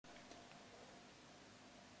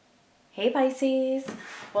Hey Pisces,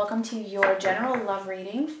 welcome to your general love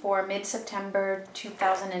reading for mid-September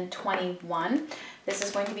 2021. This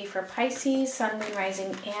is going to be for Pisces, Sun, Moon,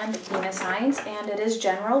 Rising, and Venus signs, and it is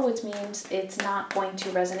general, which means it's not going to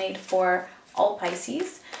resonate for all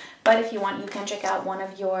Pisces. But if you want, you can check out one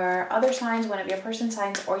of your other signs, one of your person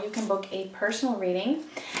signs, or you can book a personal reading.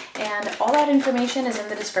 And all that information is in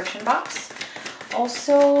the description box.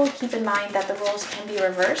 Also, keep in mind that the roles can be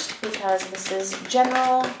reversed because this is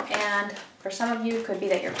general, and for some of you, it could be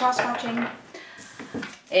that you're cross-watching.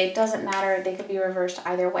 It doesn't matter. They could be reversed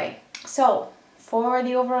either way. So, for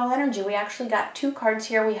the overall energy, we actually got two cards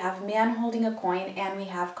here. We have man holding a coin, and we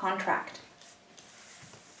have contract.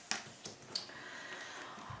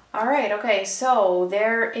 All right, okay, so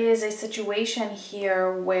there is a situation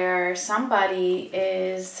here where somebody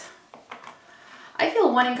is, I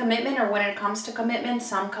feel, wanting commitment, or when it comes to commitment,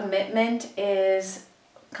 some commitment is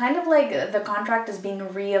kind of like the contract is being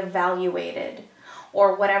reevaluated,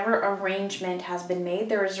 or whatever arrangement has been made.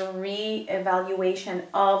 There is a reevaluation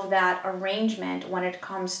of that arrangement when it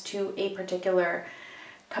comes to a particular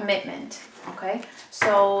commitment. Okay,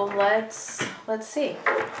 so let's see.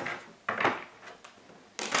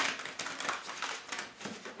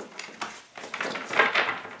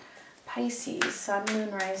 Pisces, Sun,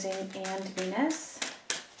 Moon, Rising, and Venus.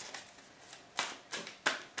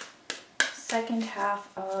 Second half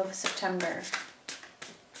of September.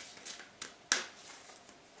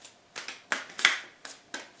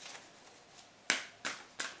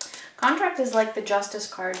 Contract is like the Justice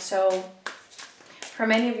card, so for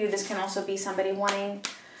many of you, this can also be somebody wanting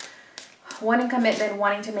commitment,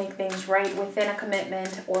 wanting to make things right within a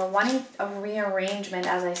commitment, or wanting a rearrangement,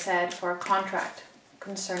 as I said, for a contract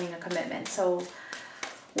concerning a commitment. So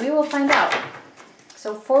we will find out.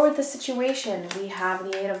 So forward the situation, we have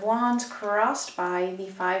the Eight of Wands crossed by the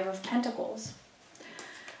Five of Pentacles.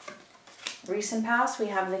 Recent past, we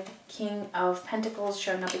have the King of Pentacles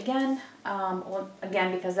showing up again. Well,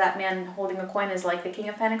 again, because that man holding a coin is like the King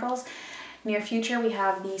of Pentacles. Near future, we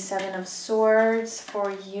have the Seven of Swords.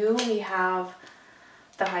 For you, we have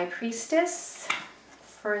the High Priestess.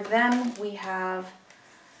 For them, we have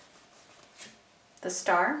the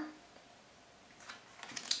Star.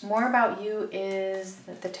 More about you is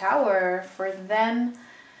the Tower. For them,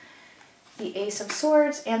 the Ace of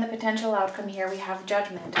Swords, and the potential outcome here, we have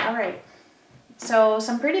Judgment. All right. So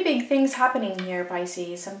some pretty big things happening here,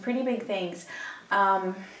 Pisces. Some pretty big things.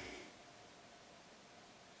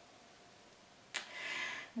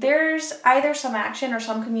 There's either some action or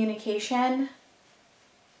some communication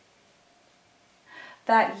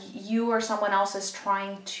that you or someone else is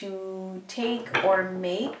trying to take or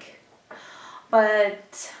make.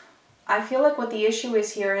 But I feel like what the issue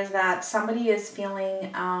is here is that somebody is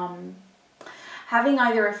feeling, having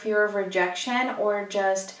either a fear of rejection or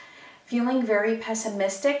just feeling very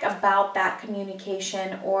pessimistic about that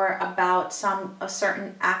communication or about a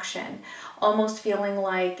certain action. Almost feeling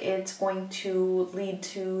like it's going to lead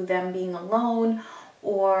to them being alone,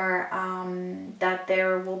 or that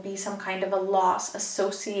there will be some kind of a loss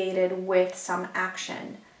associated with some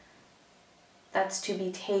action that's to be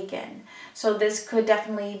taken. So this could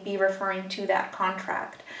definitely be referring to that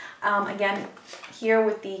contract. Again, here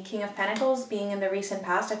with the King of Pentacles being in the recent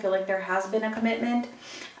past, I feel like there has been a commitment.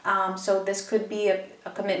 So this could be a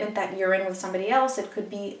commitment that you're in with somebody else. It could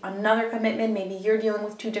be another commitment. Maybe you're dealing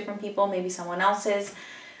with two different people. Maybe someone else is.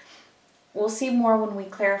 We'll see more when we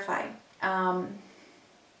clarify.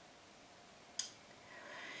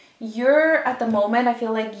 You're, at the moment, I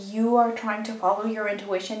feel like you are trying to follow your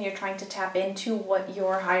intuition. You're trying to tap into what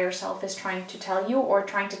your higher self is trying to tell you, or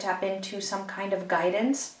trying to tap into some kind of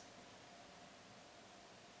guidance.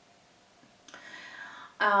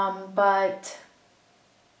 But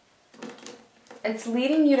it's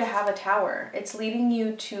leading you to have a tower. It's leading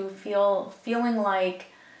you to feeling like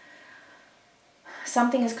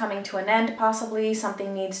something is coming to an end, possibly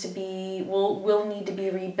something needs to be, will need to be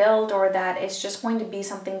rebuilt, or that it's just going to be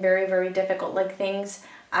something very, very difficult. Like things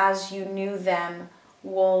as you knew them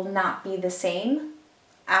will not be the same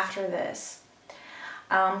after this.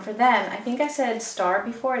 For them, I think I said Star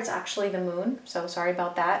before, it's actually the Moon, so sorry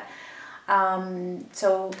about that.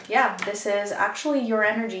 So yeah, this is actually your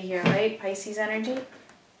energy here, right? Pisces energy,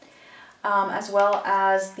 as well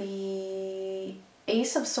as the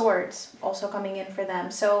Ace of Swords also coming in for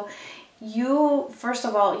them. So you, first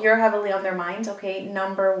of all, you're heavily on their minds, okay?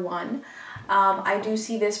 Number one, I do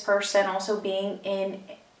see this person also being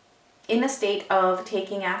in a state of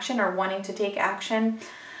taking action or wanting to take action.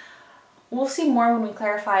 We'll see more when we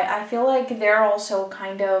clarify. I feel like they're also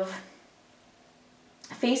kind of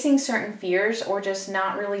facing certain fears or just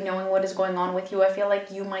not really knowing what is going on with you. I feel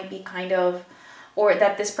like you might be kind of, or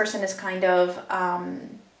that this person is kind of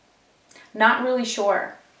not really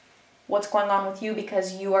sure what's going on with you,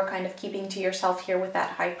 because you are kind of keeping to yourself here with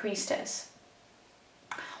that High Priestess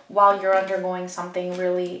while you're undergoing something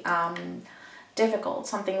really difficult,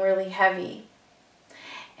 something really heavy.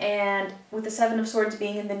 And with the Seven of Swords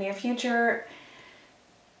being in the near future,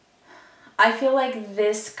 I feel like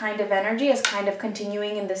this kind of energy is kind of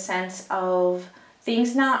continuing in the sense of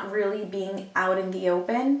things not really being out in the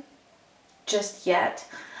open just yet.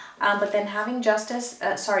 But then having Justice,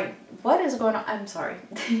 sorry, what is going on? I'm sorry.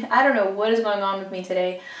 I don't know what is going on with me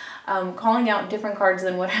today. Calling out different cards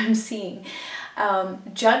than what I'm seeing.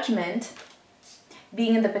 Judgment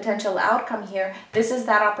being in the potential outcome here. This is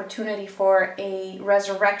that opportunity for a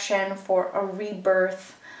resurrection, for a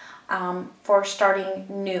rebirth, for starting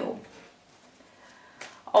new.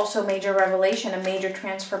 Also major revelation, a major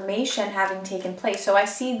transformation having taken place. So I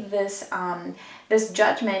see this, this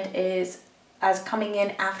Judgment is as coming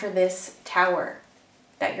in after this Tower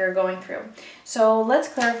that you're going through. So let's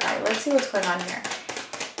clarify. Let's see what's going on here.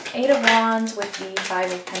 Eight of Wands with the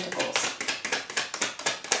Five of Pentacles.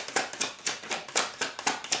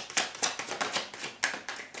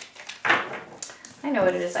 I know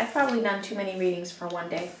what it is. I've probably done too many readings for one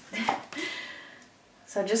day.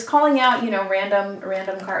 So just calling out, you know,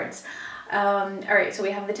 random cards. All right, so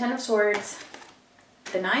we have the Ten of Swords,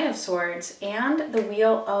 the Nine of Swords, and the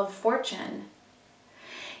Wheel of Fortune.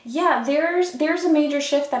 Yeah, there's a major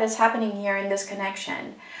shift that is happening here in this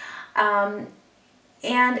connection. And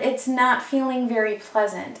it's not feeling very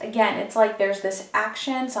pleasant. Again, it's like there's this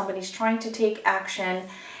action, somebody's trying to take action,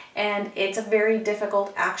 and it's a very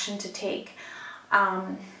difficult action to take.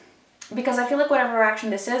 Because I feel like whatever action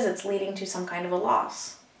this is, it's leading to some kind of a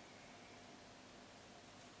loss.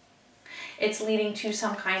 It's leading to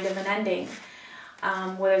some kind of an ending.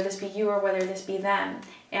 Whether this be you or whether this be them.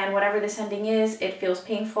 And whatever this ending is, it feels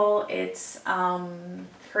painful. It's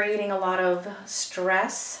creating a lot of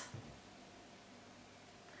stress.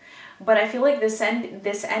 But I feel like this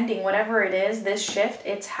ending, whatever it is, this shift,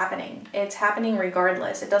 it's happening. It's happening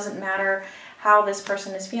regardless. It doesn't matter how this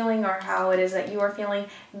person is feeling or how it is that you are feeling.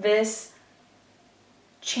 This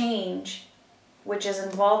change, which is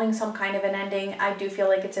involving some kind of an ending, I do feel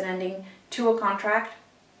like it's an ending to a contract.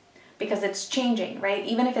 Because it's changing, right?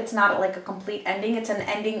 Even if it's not like a complete ending, it's an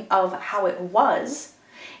ending of how it was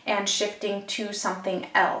and shifting to something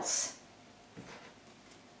else.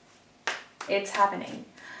 It's happening.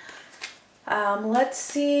 Let's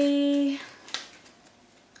see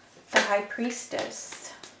the High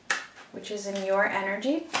Priestess, which is in your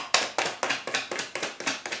energy.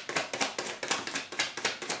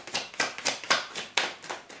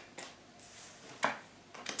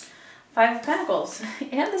 Five of Pentacles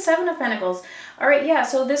and the Seven of Pentacles. All right, yeah,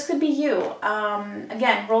 so this could be you.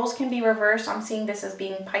 Again, roles can be reversed. I'm seeing this as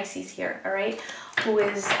being Pisces here, all right, who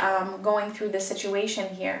is going through this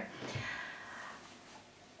situation here.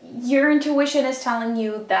 Your intuition is telling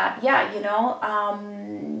you that, yeah, you know,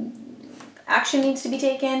 action needs to be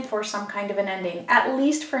taken for some kind of an ending, at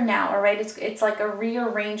least for now, all right? It's like a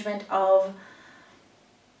rearrangement of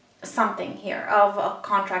something here, of a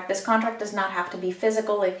contract. This contract does not have to be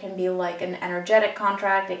physical. It can be like an energetic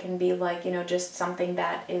contract. It can be like, you know, just something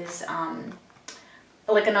that is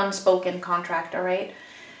like an unspoken contract, all right?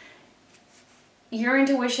 Your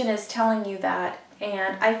intuition is telling you that,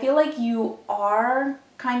 and I feel like you are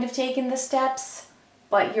kind of taking the steps,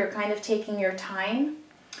 but you're kind of taking your time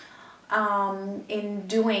in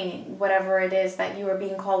doing whatever it is that you are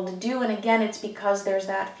being called to do. And again, it's because there's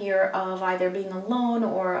that fear of either being alone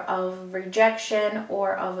or of rejection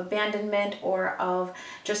or of abandonment or of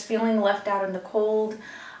just feeling left out in the cold.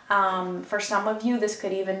 For some of you, this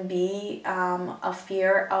could even be a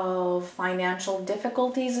fear of financial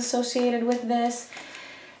difficulties associated with this.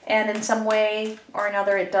 And in some way or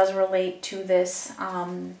another, it does relate to this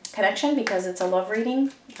connection because it's a love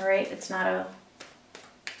reading, all right? It's not a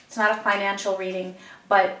financial reading,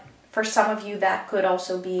 but for some of you, that could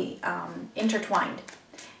also be intertwined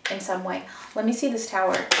in some way. Let me see this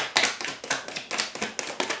Tower.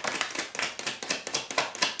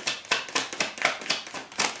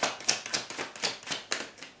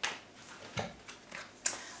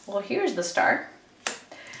 Well, here's the Star.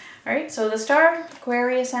 All right, so the Star,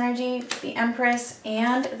 Aquarius energy, the Empress,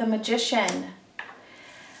 and the Magician.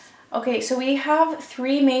 Okay, so we have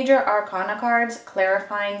three major arcana cards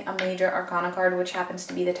clarifying a major arcana card, which happens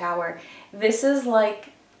to be the Tower. This is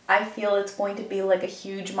like, I feel it's going to be like a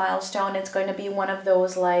huge milestone. It's going to be one of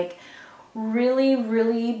those like really,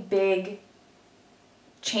 really big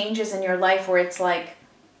changes in your life where it's like,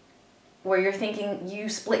 where you're thinking you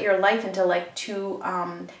split your life into like two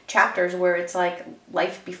chapters, where it's like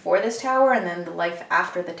life before this tower and then the life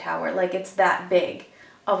after the tower. Like it's that big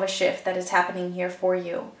of a shift that is happening here for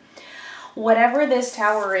you. Whatever this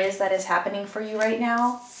tower is that is happening for you right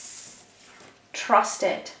now, trust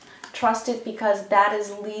it. Trust it, because that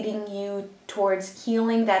is leading you towards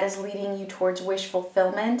healing. That is leading you towards wish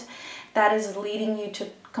fulfillment. That is leading you to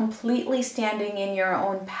completely standing in your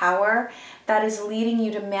own power. That is leading you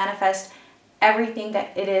to manifest everything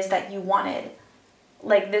that it is that you wanted.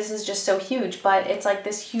 Like, this is just so huge, but it's like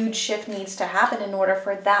this huge shift needs to happen in order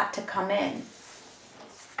for that to come in.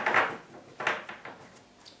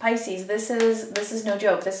 Pisces, this is no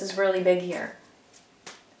joke. This is really big here.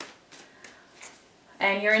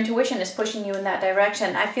 And your intuition is pushing you in that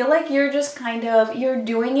direction. I feel like you're just kind of, you're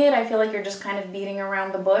doing it. I feel like you're just kind of beating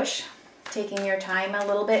around the bush, taking your time a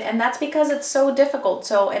little bit. And that's because it's so difficult.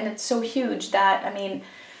 And it's so huge that, I mean,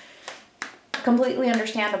 completely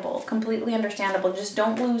understandable, completely understandable. Just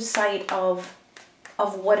don't lose sight of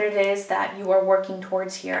what it is that you are working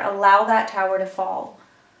towards here. Allow that tower to fall.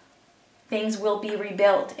 Things will be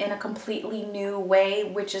rebuilt in a completely new way,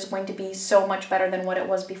 which is going to be so much better than what it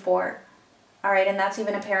was before. All right, and that's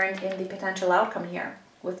even apparent in the potential outcome here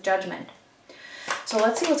with Judgment. So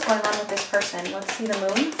let's see what's going on with this person. Let's see the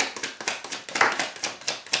Moon.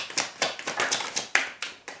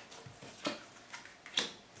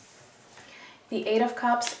 The Eight of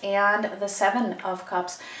Cups and the Seven of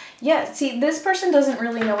Cups. Yeah, see, this person doesn't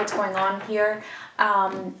really know what's going on here.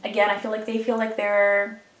 Again, I feel like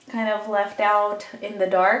they're kind of left out in the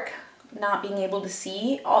dark, not being able to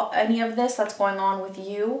see any of this that's going on with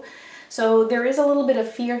you. So there is a little bit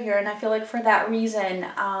of fear here, and I feel like for that reason,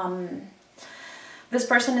 this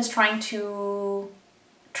person is trying to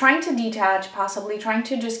detach, possibly trying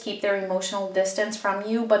to just keep their emotional distance from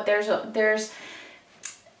you. But there's a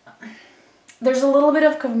little bit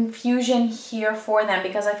of confusion here for them,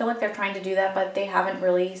 because I feel like they're trying to do that, but they haven't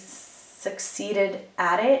really succeeded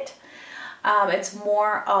at it. It's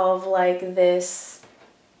more of like this.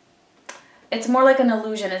 It's more like an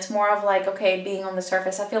illusion. It's more of like, okay, being on the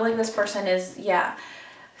surface. I feel like this person is, yeah,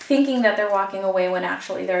 thinking that they're walking away when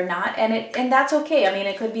actually they're not. And that's okay. I mean,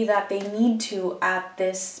 it could be that they need to, at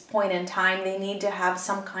this point in time, they need to have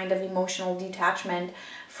some kind of emotional detachment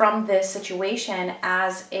from this situation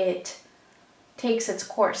as it takes its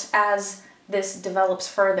course, as this develops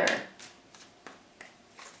further.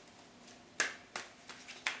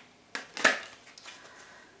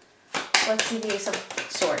 Let's see the Ace of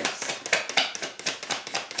Swords.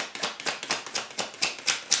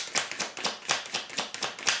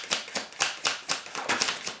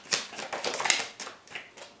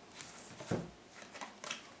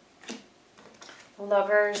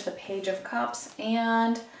 Lovers, the Page of Cups,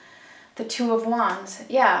 and the Two of Wands.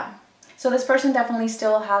 Yeah. So this person definitely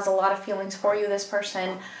still has a lot of feelings for you. This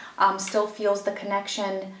person still feels the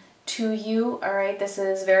connection to you. All right. This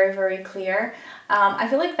is very, very clear. I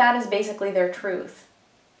feel like that is basically their truth.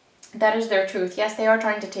 That is their truth. Yes, they are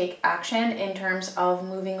trying to take action in terms of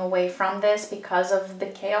moving away from this because of the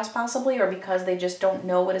chaos possibly, or because they just don't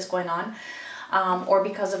know what is going on, or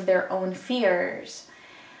because of their own fears.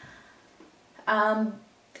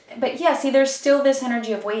 But yeah, see, there's still this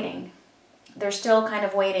energy of waiting. They're still kind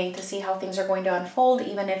of waiting to see how things are going to unfold,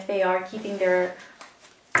 even if they are keeping their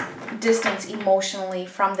distance emotionally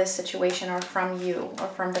from this situation, or from you, or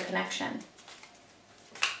from the connection.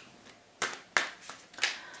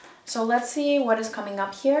 So let's see what is coming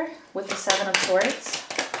up here with the Seven of Swords.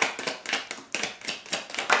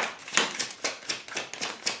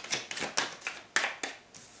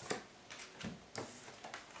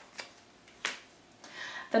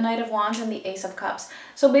 The Knight of Wands and the Ace of Cups.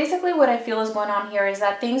 So basically what I feel is going on here is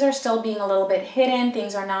that things are still being a little bit hidden.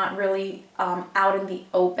 Things are not really out in the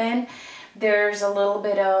open. There's a little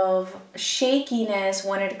bit of shakiness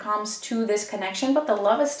when it comes to this connection, but the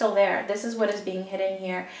love is still there. This is what is being hidden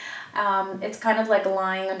here. It's kind of like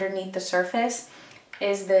lying underneath the surface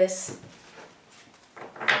is this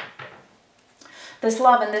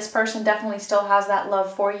love, and this person definitely still has that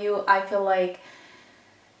love for you. I feel like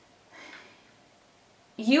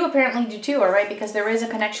you apparently do too, all right? Because there is a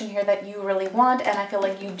connection here that you really want, and I feel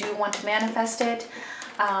like you do want to manifest it.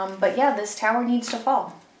 But yeah, this tower needs to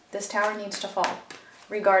fall. This tower needs to fall,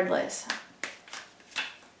 regardless.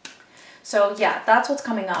 So yeah, that's what's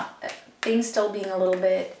coming up. Things still being a little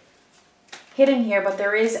bit hidden here, but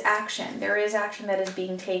there is action. There is action that is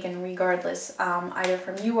being taken regardless, either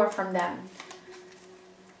from you or from them.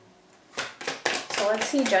 So let's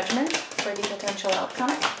see Judgment for the potential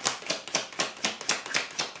outcome.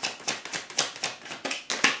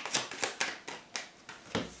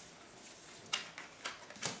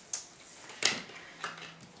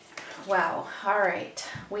 Wow. All right.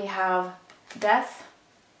 We have Death,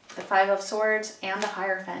 the Five of Swords, and the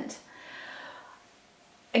Hierophant.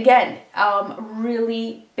 Again,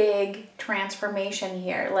 really big transformation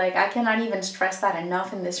here. Like, I cannot even stress that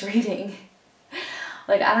enough in this reading.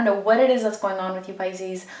 Like, I don't know what it is that's going on with you,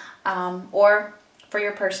 Pisces, or for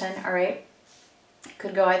your person, all right?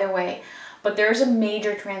 Could go either way. But there's a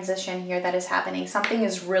major transition here that is happening. Something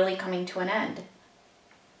is really coming to an end.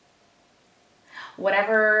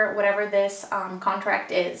 Whatever this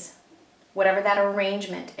contract is, whatever that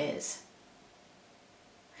arrangement is.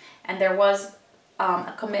 And there was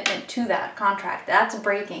a commitment to that contract. That's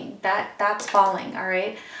breaking. That's falling, all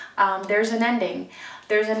right? There's an ending.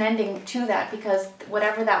 There's an ending to that, because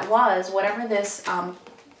whatever that was, whatever this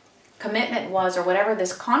commitment was, or whatever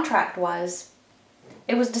this contract was,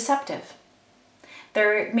 it was deceptive.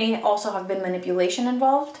 There may also have been manipulation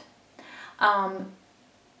involved,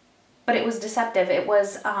 but it was deceptive. It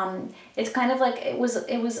was, it's kind of like it was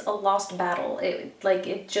a lost battle.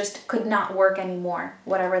 It just could not work anymore,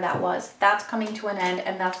 whatever that was. That's coming to an end,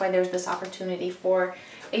 and that's why there's this opportunity for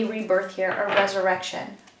a rebirth here, a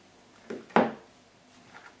resurrection.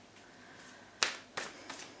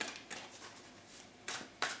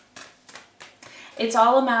 It's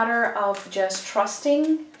all a matter of just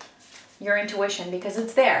trusting your intuition, because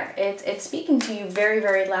it's there. It's speaking to you very,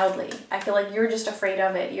 very loudly. I feel like you're just afraid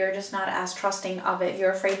of it. You're just not as trusting of it.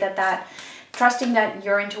 You're afraid trusting that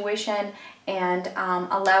your intuition and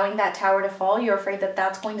allowing that tower to fall, you're afraid that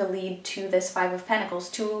that's going to lead to this Five of Pentacles,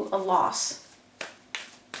 to a loss.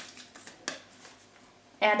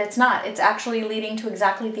 And it's not. It's actually leading to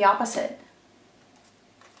exactly the opposite.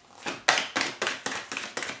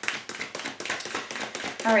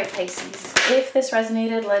 All right, Pisces. If this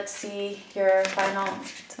resonated, let's see your final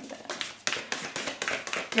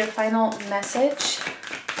message.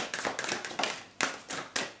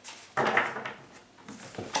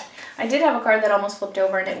 I did have a card that almost flipped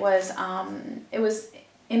over, and it was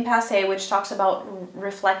impasse, which talks about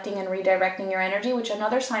reflecting and redirecting your energy, which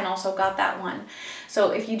another sign also got that one.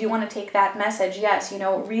 So if you do want to take that message, yes, you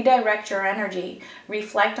know, redirect your energy,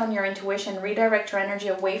 reflect on your intuition, redirect your energy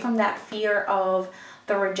away from that fear of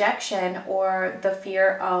the rejection or the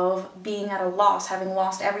fear of being at a loss, having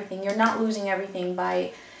lost everything. You're not losing everything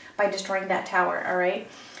by destroying that tower, all right?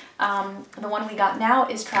 The one we got now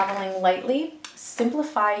is traveling lightly.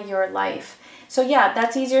 Simplify your life. So yeah,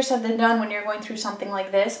 that's easier said than done when you're going through something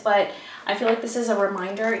like this, but I feel like this is a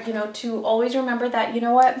reminder, you know, to always remember that, you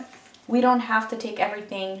know what, we don't have to take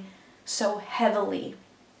everything so heavily.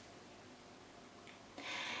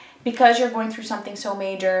 Because you're going through something so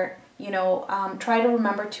major, you know, try to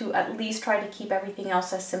remember to at least try to keep everything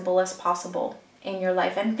else as simple as possible in your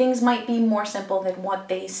life. And things might be more simple than what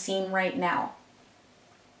they seem right now.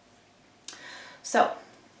 So,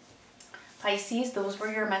 Pisces, those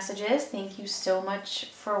were your messages. Thank you so much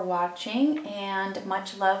for watching, and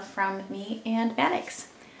much love from me and Mannix.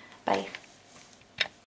 Bye.